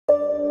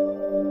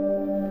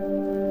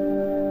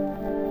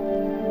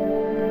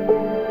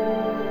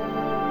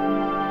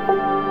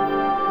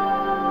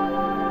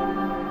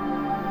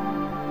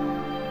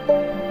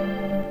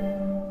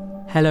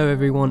Hello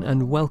everyone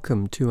and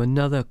welcome to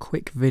another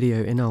quick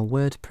video in our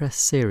WordPress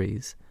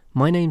series.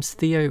 My name's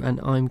Theo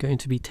and I'm going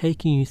to be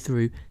taking you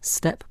through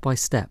step by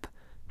step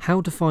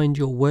how to find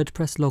your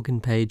WordPress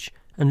login page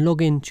and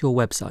log in to your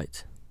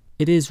website.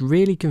 It is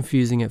really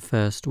confusing at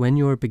first when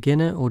you're a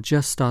beginner or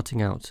just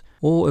starting out,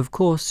 or of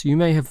course you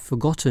may have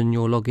forgotten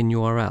your login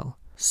URL.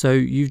 So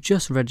you've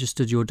just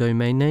registered your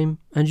domain name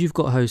and you've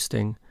got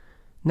hosting.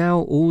 Now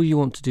all you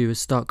want to do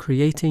is start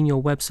creating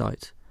your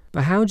website.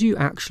 But how do you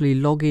actually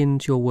log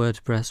into your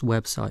WordPress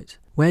website?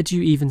 Where do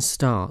you even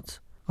start?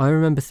 I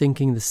remember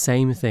thinking the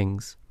same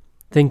things.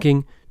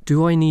 Thinking,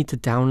 do I need to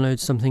download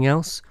something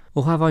else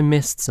or have I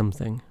missed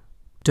something?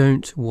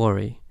 Don't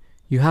worry.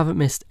 You haven't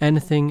missed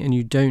anything and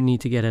you don't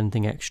need to get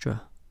anything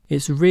extra.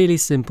 It's really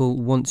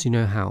simple once you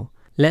know how.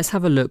 Let's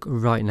have a look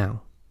right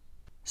now.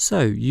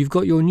 So you've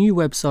got your new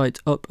website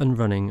up and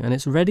running and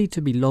it's ready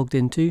to be logged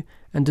into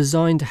and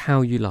designed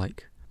how you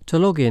like. To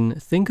log in,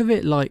 think of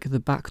it like the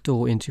back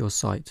door into your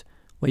site,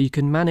 where you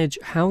can manage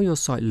how your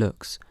site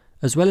looks,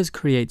 as well as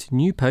create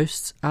new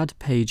posts, add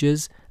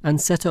pages, and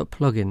set up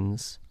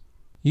plugins.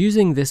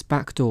 Using this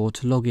back door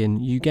to log in,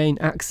 you gain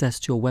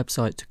access to your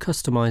website to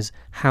customize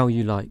how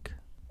you like.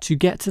 To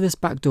get to this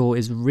back door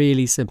is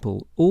really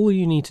simple. All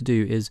you need to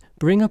do is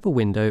bring up a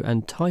window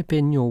and type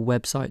in your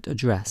website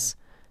address,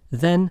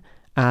 then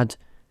add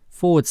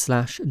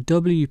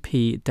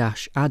 /wp-admin/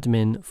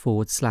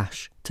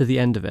 to the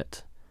end of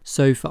it.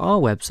 So for our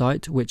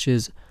website, which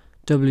is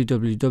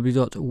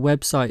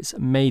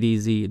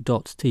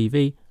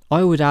www.websitesmadeeasy.tv,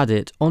 I would add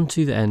it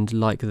onto the end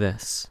like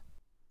this.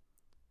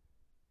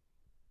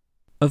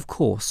 Of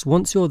course,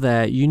 once you're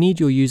there, you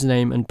need your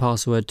username and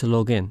password to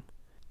log in.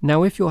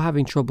 Now if you're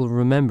having trouble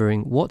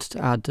remembering what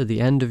to add to the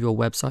end of your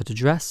website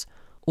address,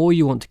 or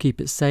you want to keep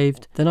it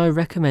saved, then I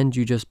recommend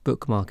you just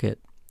bookmark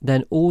it.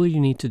 Then all you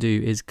need to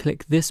do is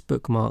click this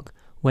bookmark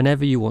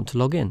whenever you want to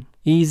log in.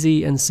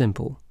 Easy and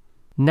simple.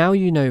 Now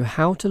you know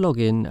how to log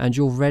in and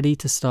you're ready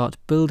to start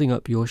building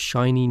up your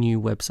shiny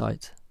new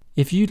website.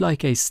 If you'd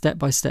like a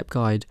step-by-step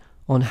guide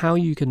on how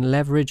you can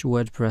leverage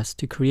WordPress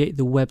to create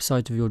the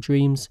website of your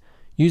dreams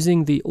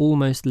using the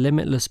almost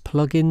limitless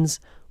plugins,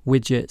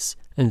 widgets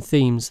and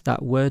themes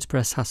that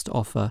WordPress has to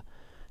offer,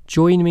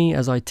 join me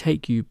as I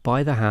take you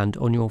by the hand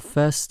on your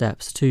first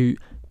steps to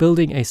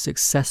building a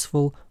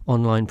successful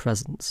online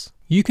presence.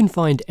 You can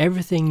find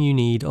everything you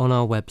need on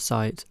our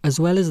website, as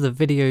well as the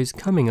videos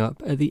coming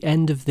up at the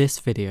end of this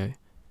video.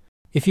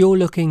 If you're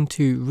looking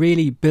to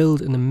really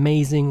build an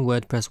amazing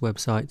WordPress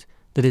website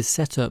that is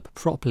set up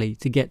properly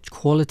to get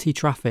quality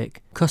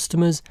traffic,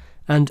 customers,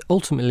 and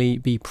ultimately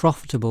be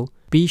profitable,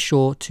 be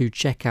sure to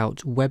check out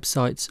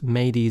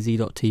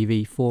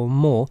websitesmadeeasy.tv for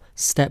more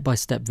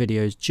step-by-step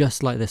videos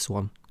just like this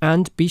one.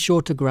 And be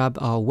sure to grab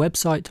our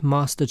website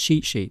master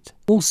cheat sheet.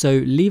 Also,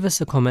 leave us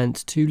a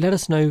comment to let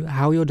us know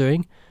how you're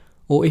doing,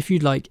 or if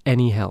you'd like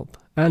any help,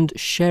 and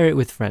share it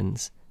with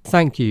friends.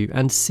 Thank you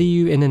and see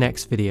you in the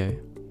next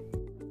video.